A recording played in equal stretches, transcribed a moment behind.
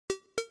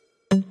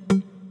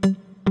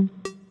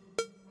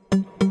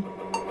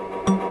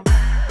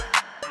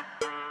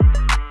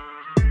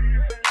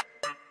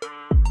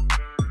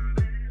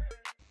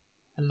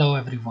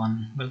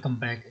Welcome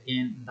back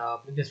again. In the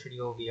previous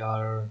video we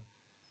are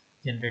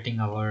generating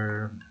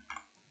our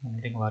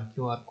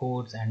QR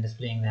codes and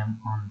displaying them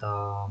on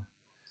the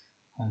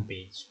home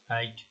page,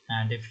 right?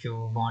 And if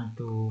you want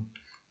to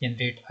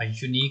generate a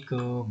unique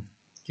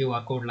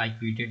QR code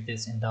like we did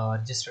this in the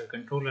register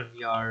controller,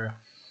 we are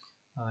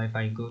if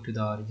I go to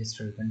the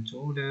register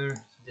controller,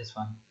 so this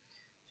one,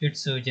 so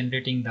it's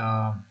generating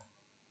the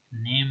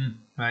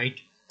name,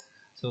 right?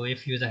 So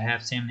if user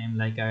have same name,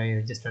 like I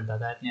registered the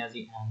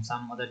Niazi and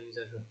some other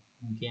user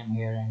came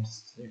here and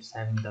it's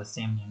having the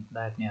same name,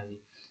 Niazi.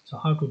 So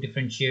how to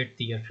differentiate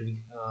their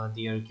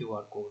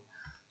QR code?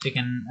 So you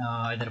can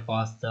either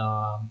pass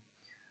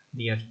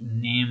their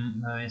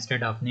name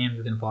instead of name.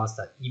 You can pass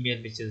the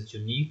email which is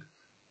unique,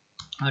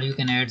 or you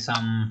can add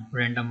some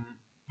random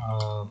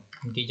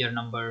integer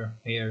number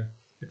here.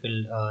 It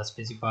will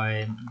specify,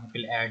 it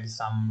will add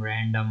some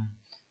random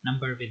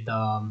number with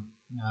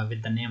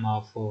the name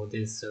of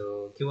this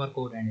QR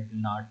code, and it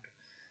will not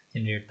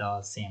generate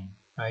the same,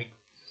 right?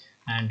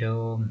 And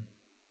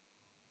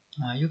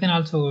you can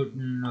also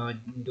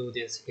do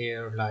this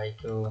here, like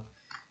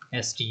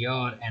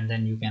str, and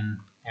then you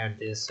can add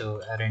this a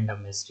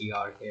random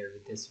str here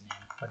with this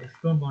name. But if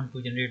you don't want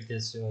to generate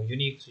this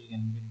unique, so you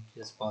can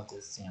just pass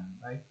this same,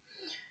 right?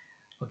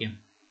 Okay.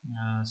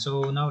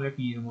 So now let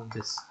me remove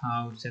this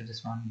out. So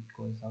this one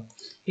goes out.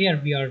 Here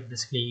we are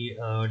basically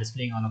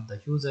displaying all of the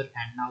user,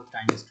 and now the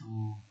time is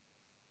to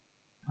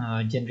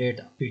generate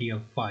a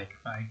PDF file,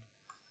 right?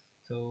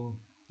 So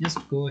just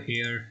go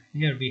here.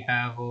 Here we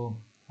have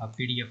a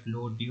PDF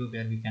load view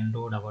where we can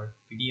load our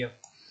PDF,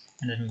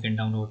 and then we can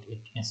download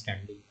it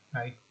instantly,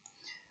 right?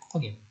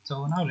 Okay,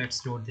 so now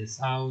let's load this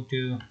out.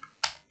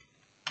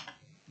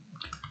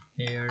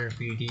 Here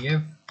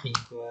PDF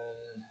equal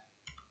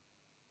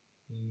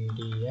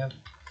PDF,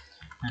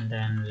 and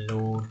then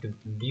load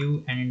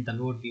view, and in the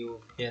load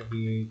view here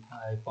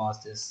I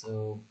pass this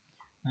home,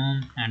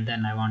 and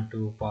then I want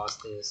to pass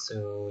this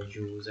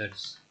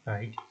users,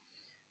 right?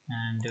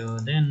 And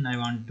then I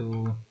want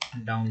to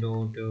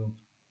download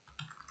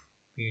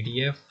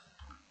PDF,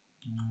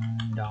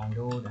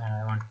 download, and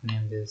I want to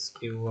name this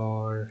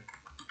QR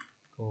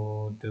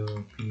code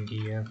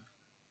PDF,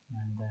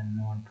 and then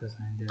I want to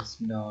assign this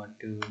dot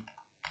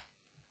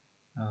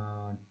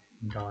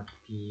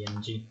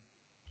png.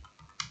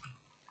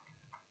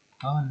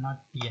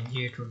 Not png,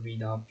 it would be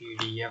the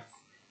PDF.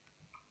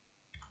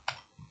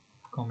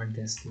 Comment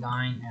this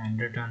line and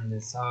return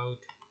this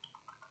out.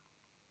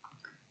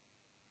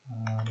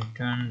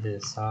 Return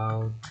this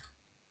out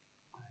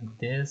like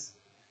this,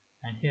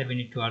 and here we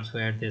need to also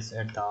add this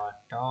at the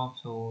top.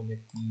 So let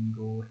me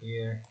go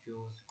here,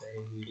 choose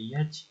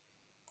VDH,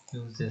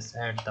 use this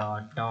at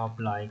the top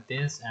like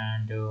this,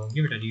 and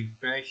give it a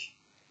refresh.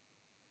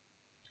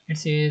 It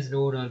says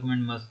load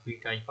argument must be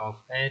type of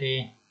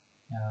array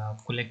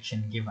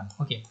collection given.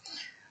 Okay,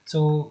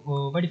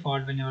 so by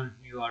default, when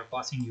you are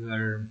passing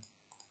your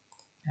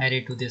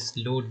array to this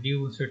load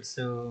view, so it's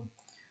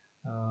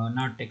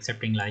not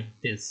accepting like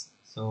this.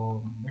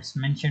 So it's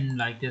mentioned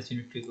like this,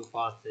 you need to go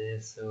past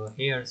this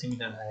here,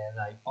 similar as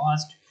I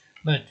passed,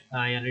 but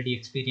I already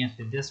experienced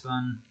with this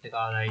one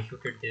because I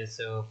shooted this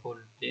full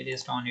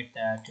playlist on it,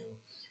 that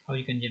how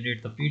you can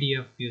generate the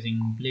PDF using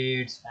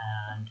blades,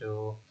 and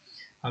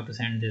how to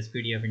send this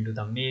PDF into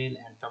the mail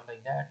and stuff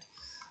like that.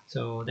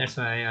 So that's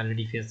why I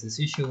already faced this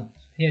issue.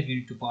 Here you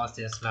need to pass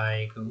this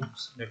like,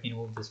 oops, let me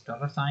remove this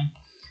dollar sign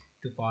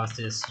to pass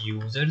this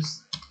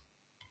users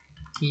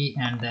key,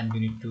 and then we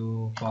need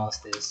to pass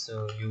this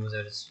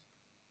users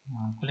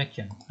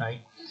collection,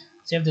 right?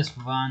 Save this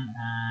one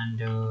and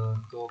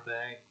go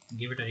back,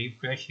 give it a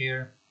refresh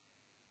here.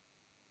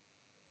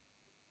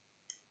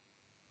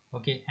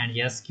 Okay, and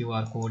yes,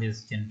 QR code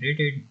is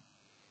generated,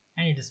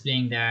 and it's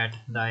displaying that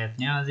Dayat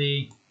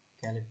Niazi,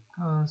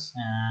 Calicus,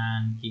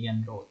 and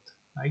Keegan Roth,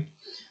 right?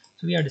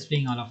 So we are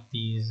displaying all of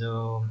these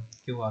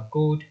QR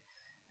code,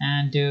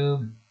 and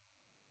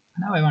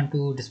now I want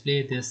to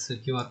display this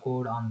QR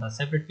code on the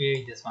separate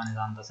page. This one is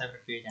on the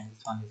separate page, and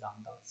this one is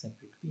on the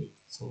separate page.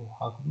 So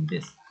how to do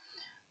this?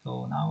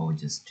 So now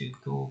just to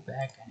go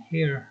back, and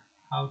here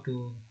how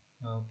to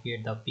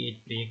create the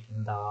page break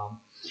in the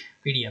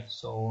PDF.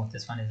 So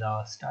this one is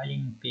a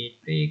styling page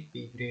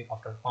break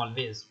after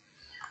always.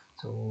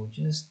 So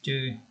just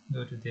to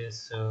go to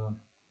this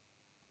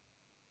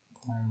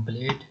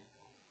blade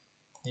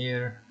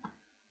here,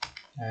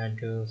 add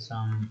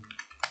some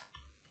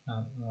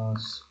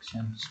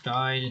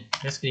style.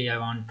 Basically I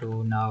want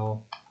to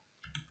now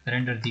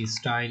render the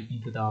style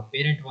into the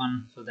parent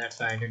one, so that's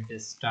why I did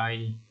this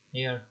style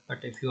here.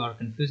 But if you are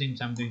confusing,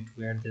 so I'm going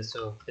to add this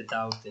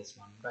without this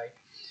one, right?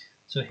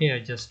 So here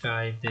just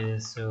type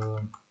this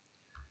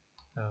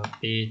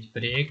page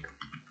break,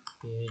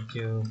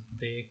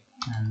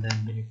 and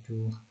then we need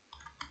to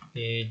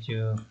page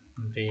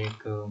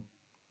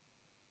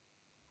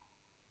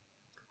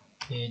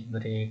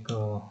break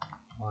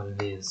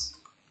always.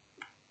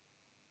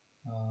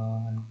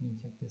 Let me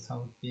check this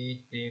out.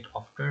 Page break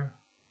after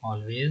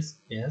always,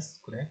 yes,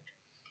 correct.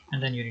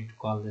 And then you need to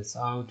call this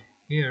out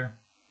here.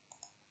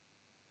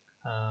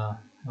 I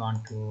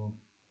want to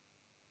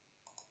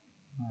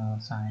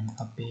assign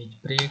a page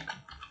break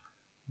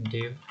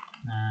div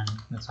and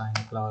assign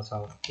a class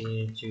of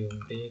page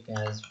break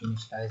as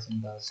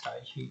initializing the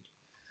style sheet.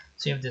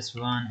 Save this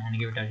one and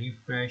give it a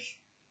refresh.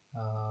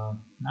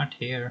 Not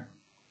here.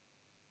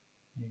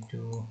 I need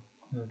to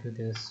go to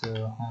this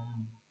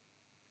home.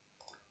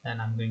 Then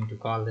I'm going to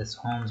call this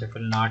home, so it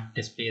will not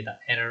display the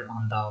error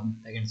on the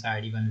second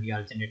side even we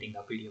are generating the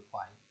PDF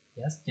file.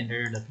 Yes,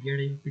 generated the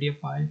PDF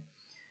file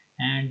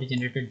and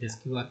generated this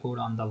QR code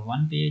on the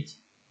one page.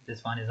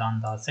 This one is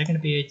on the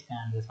second page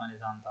and this one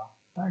is on the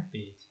third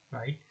page,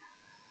 right?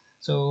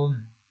 So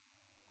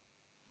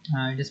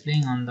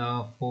displaying on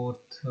the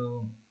fourth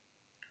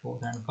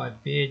and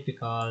fifth page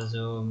because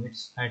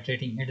it's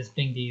iterating, it is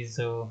displaying these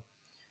on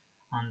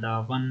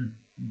the 1,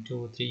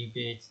 2, 3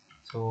 page.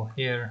 So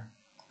here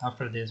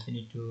after this we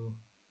need to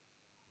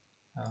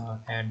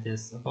add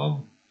this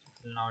above.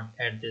 It will not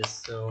add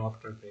this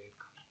after break.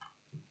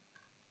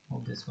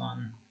 Move this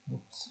one.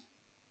 Oops.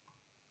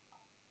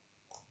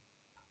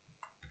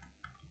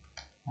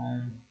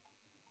 Home.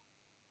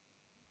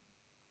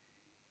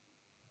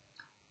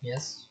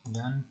 Yes,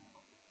 done.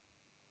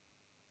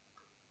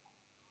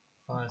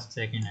 First,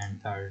 second,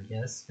 and third.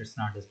 Yes, it's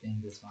not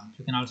displaying this one.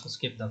 You can also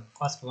skip the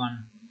first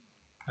one,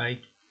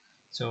 right?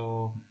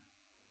 So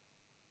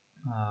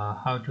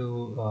how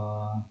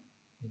to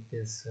make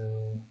this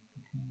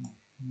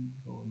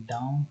go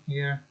down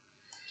here,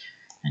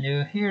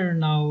 and here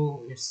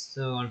now it's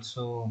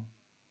also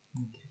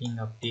getting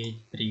a page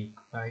break,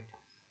 right?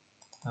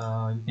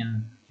 You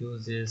can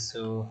use this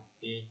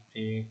page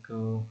break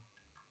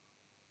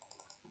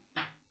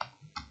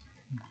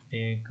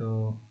take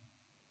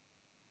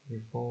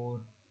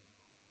before,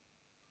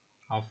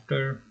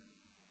 after.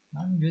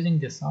 I'm using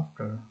this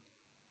after,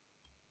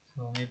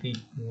 so maybe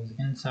use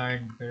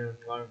inside where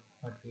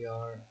what we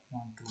are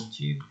want to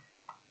achieve,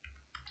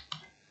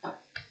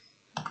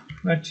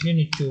 but you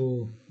need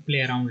to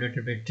play around a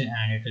little bit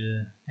and it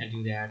will tell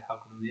you that how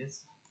to do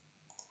this.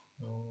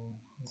 So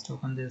let's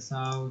open this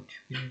out.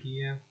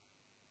 PDF.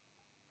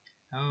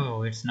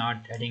 Oh, it's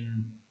not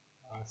adding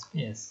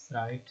space,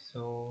 right?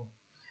 So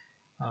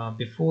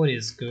before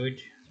is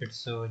good,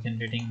 so it's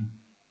generating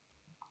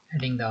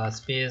adding the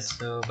space,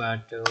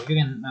 but you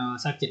can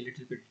search a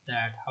little bit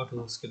that how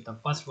to skip the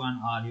first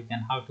one, or you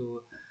can how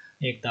to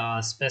make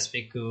the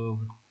specific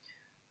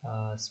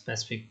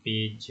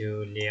page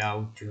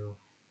layout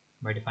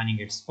by defining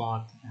its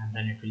path, and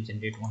then it will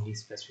generate only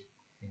specific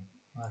thing,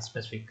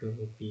 specific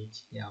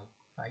page layout,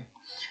 right?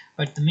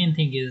 But the main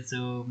thing is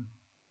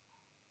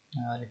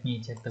let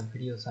me check the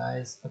video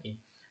size. Okay,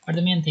 but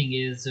the main thing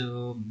is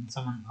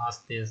someone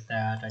asked this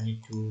that I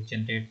need to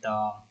generate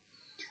the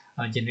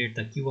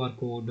QR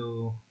code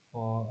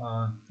for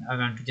I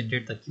want to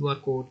generate the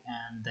QR code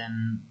and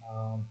then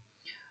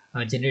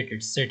generate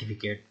its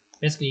certificate.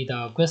 Basically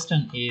the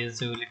question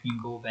is let me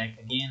go back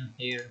again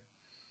here.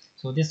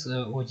 So this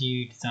OG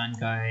design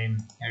guy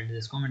added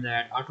this comment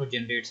that auto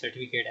generate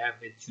certificate app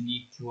with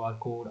unique QR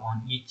code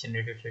on each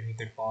generated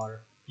certificate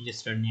for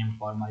registered name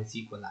for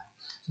MySQLi.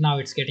 So now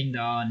it's getting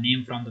the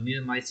name from the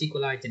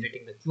MySQLi,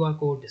 generating the QR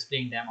code,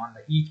 displaying them on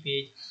the each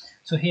page.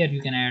 So here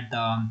you can add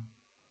the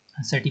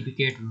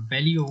certificate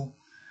value,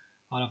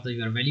 all of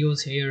your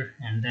values here,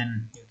 and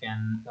then you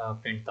can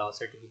print the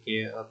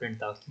certificate, print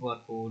the QR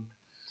code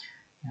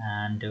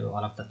and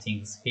all of the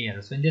things here.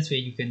 So in this way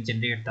you can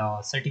generate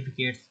the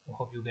certificates.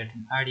 Hope you get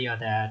an idea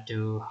that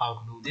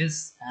how to do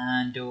this.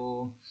 And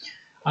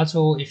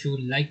also if you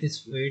like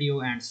this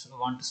video and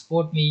want to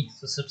support me,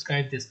 so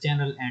subscribe this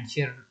channel and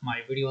share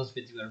my videos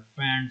with your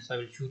friends. I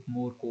will shoot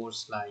more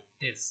courses like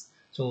this.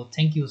 So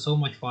thank you so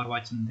much for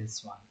watching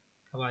this one.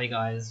 Bye bye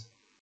guys.